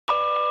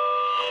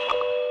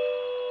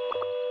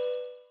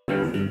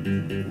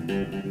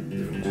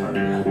Different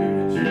tonal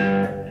units.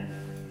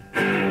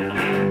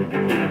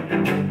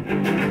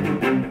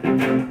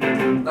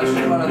 That's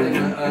the kind of thing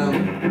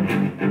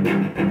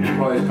that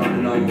players kind of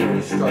know when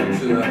it's straight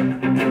to the.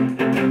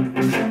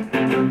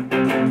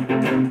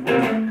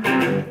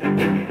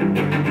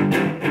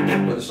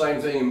 But the same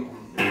thing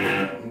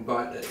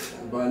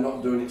by not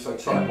doing it so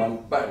tight, one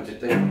battens it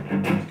down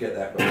to get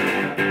that.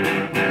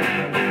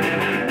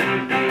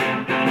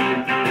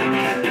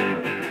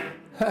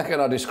 How can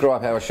I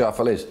describe how a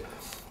shuffle is?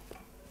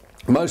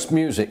 Most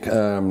music,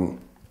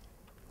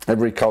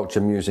 every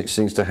culture music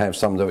seems to have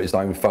some of its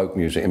own folk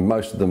music, and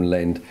most of them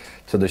lend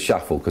to the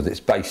shuffle because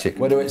it's basic.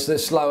 Whether it's the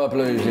slower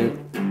blues,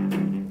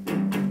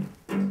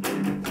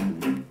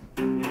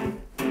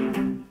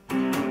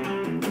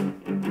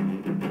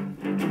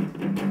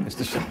 it's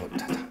the shuffle.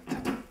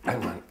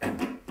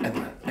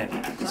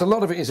 So a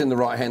lot of it is in the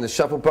right hand, the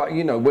shuffle, but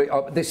you know,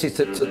 this is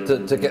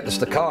to get the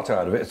staccato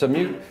out of it. It's a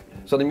mute,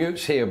 so the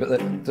mute's here,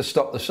 but to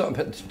stop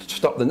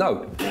the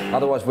note.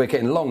 Otherwise, we're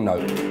getting long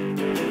note.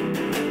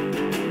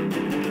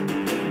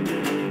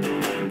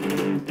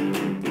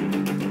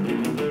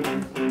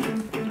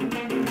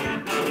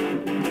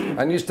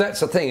 And that's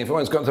the thing, if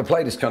anyone's got to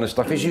play this kind of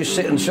stuff, is you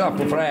sit and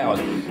shuffle for hours.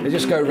 You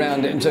just go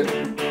around it until...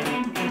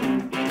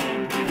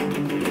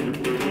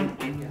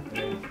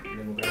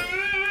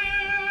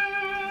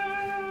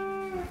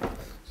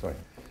 Sorry.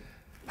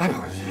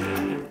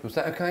 Was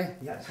that okay?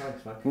 Yeah, it's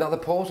fine. Another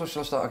pause, or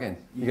shall I start again?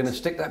 You're going to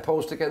stick that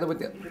pause together with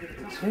the...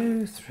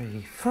 2,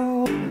 3,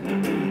 4...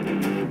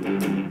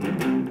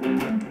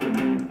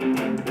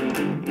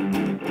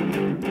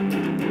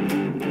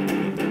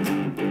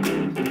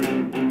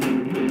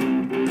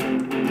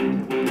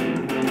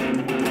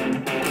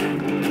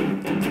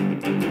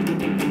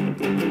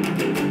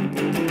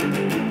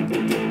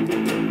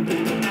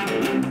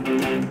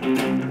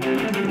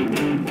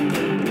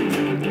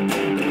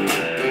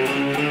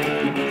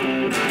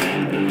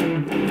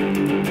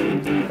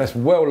 That's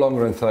well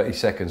longer than 30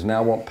 seconds. Now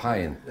I want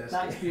paying.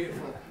 That's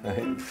beautiful.